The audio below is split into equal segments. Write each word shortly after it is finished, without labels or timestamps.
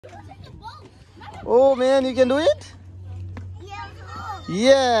Oh man, you can do it?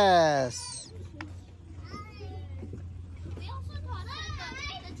 Yes.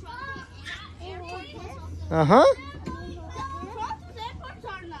 Uh-huh.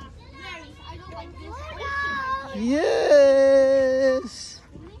 Yes.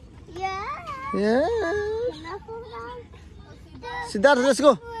 Yeah. Siddharth, let's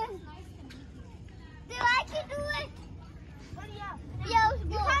go.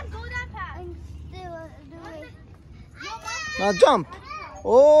 Now jump.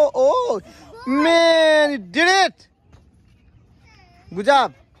 Oh, man, you did it. Good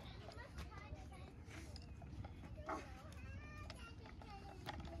job.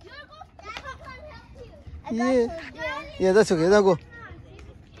 Yeah, that's okay. Now go.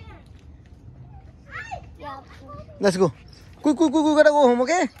 Let's go. Quick, gotta go home,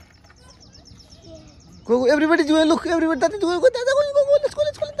 okay? Go. Everybody doing. Look, everybody. Dada doing. Go. Let's go.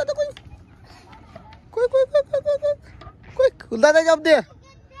 Dada going. Quick. Dada is up there.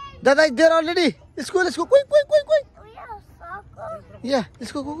 Dada is there already. Let's go. Quick. Yeah,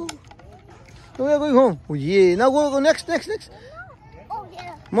 let's go. We are going home. Oh yeah. Now go. Next.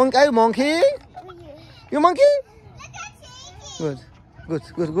 Monkey. Are you monkey? You monkey? Good.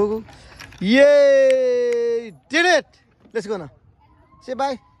 Go. Yay! Did it. Let's go now. Say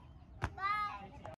bye.